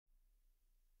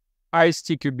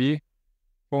ISTQB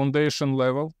Foundation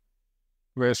Level,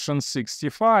 question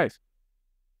 65.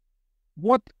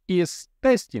 What is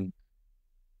testing?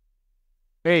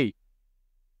 A.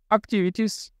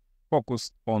 Activities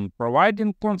focused on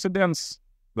providing confidence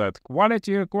that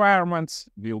quality requirements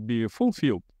will be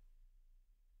fulfilled.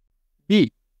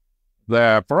 B.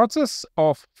 The process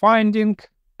of finding,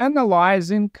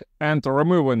 analyzing, and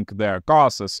removing the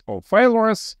causes of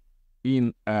failures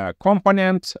in a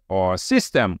component or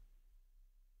system.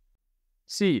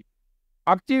 C.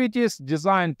 Activities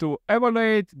designed to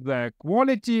evaluate the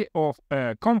quality of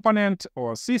a component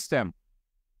or system.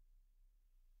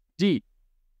 D.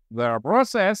 The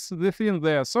process within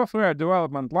the software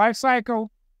development lifecycle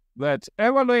that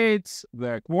evaluates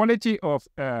the quality of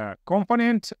a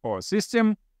component or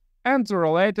system and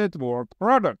related work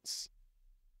products.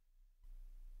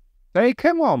 Take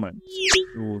a moment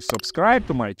to subscribe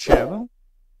to my channel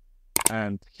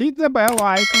and hit the bell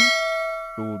icon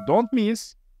to don't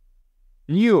miss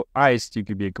new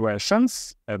ISTQB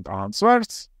questions and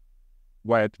answers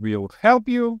that will help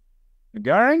you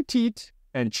guaranteed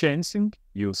enhancing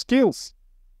your skills.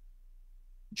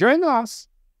 Join us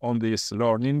on this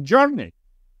learning journey.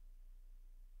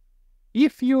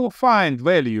 If you find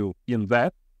value in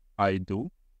that, I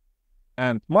do,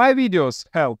 and my videos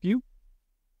help you,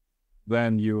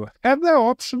 then you have the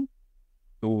option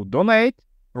to donate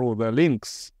through the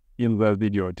links in the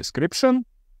video description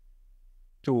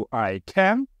to I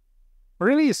can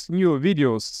release new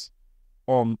videos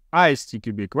on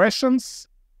ISTQB questions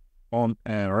on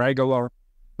a regular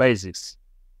basis.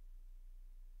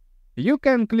 You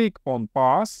can click on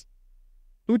pause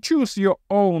to choose your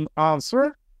own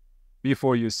answer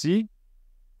before you see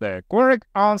the correct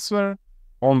answer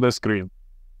on the screen.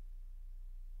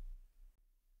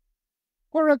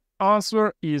 Correct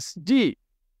answer is D.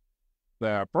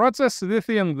 The process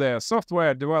within the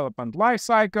software development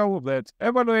lifecycle that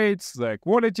evaluates the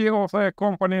quality of a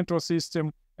component or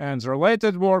system and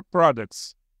related work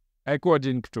products,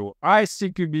 according to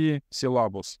ISTQB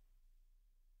Syllabus.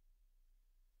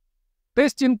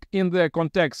 Testing in the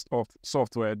context of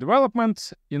software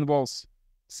development involves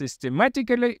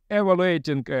systematically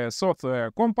evaluating a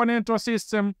software component or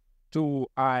system to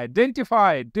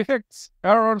identify defects,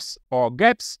 errors, or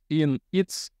gaps in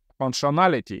its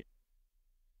functionality.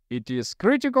 It is a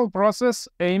critical process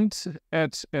aimed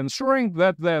at ensuring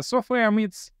that the software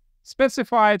meets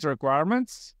specified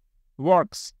requirements,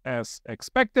 works as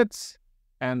expected,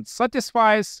 and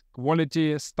satisfies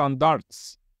quality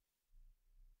standards.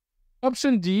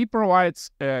 Option D provides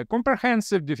a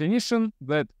comprehensive definition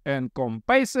that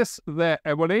encompasses the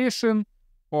evaluation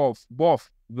of both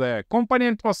the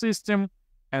component or system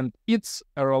and its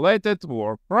related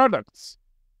work products.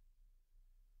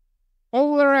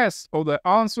 All the rest of the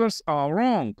answers are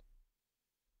wrong.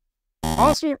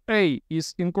 Answer A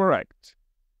is incorrect.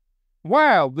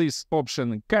 While this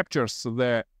option captures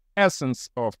the essence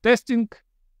of testing,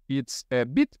 it's a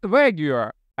bit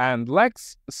vaguer and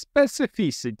lacks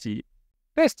specificity.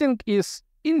 Testing is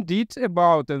indeed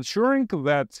about ensuring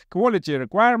that quality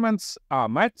requirements are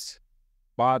met,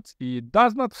 but it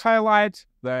does not highlight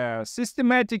the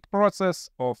systematic process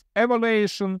of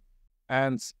evaluation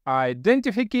and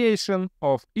identification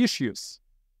of issues,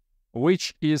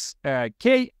 which is a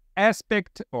key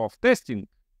aspect of testing.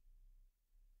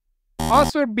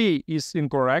 Answer B is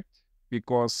incorrect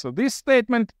because this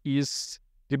statement is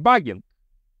debugging.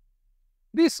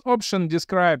 This option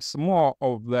describes more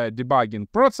of the debugging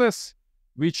process,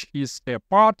 which is a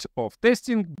part of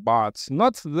testing but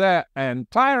not the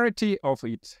entirety of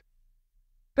it.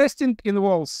 Testing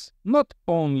involves not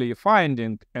only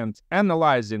finding and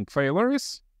analyzing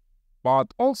failures,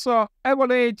 but also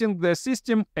evaluating the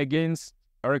system against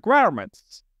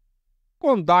requirements,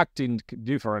 conducting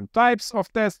different types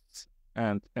of tests,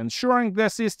 and ensuring the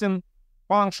system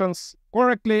functions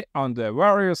correctly under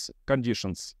various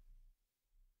conditions.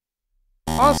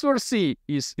 Answer C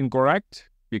is incorrect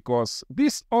because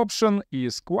this option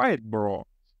is quite broad.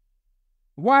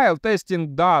 While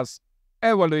testing does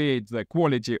evaluate the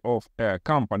quality of a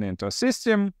component or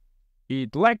system,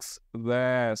 it lacks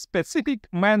the specific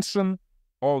mention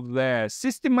of the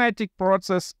systematic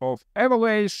process of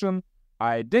evaluation,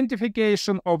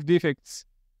 identification of defects,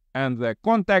 and the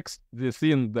context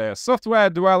within the software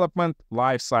development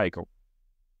lifecycle.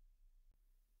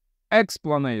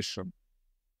 Explanation.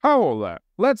 However,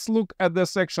 let's look at the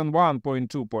section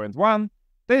 1.2.1,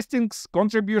 Testing's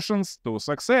Contributions to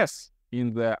Success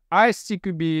in the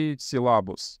ISTQB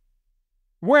Syllabus,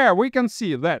 where we can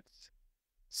see that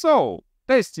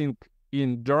testing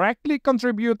indirectly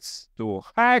contributes to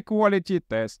high-quality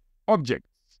test objects.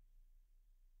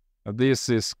 This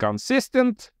is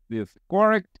consistent with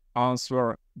correct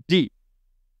answer D.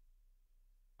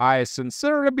 I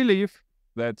sincerely believe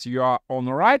that you are on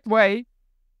the right way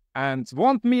and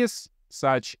won't miss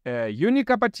such a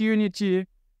unique opportunity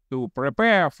to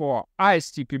prepare for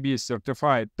ISTQB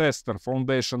Certified Tester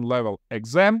Foundation Level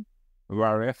exam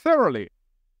very thoroughly.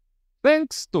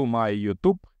 Thanks to my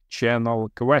YouTube channel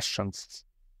questions.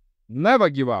 Never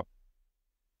give up.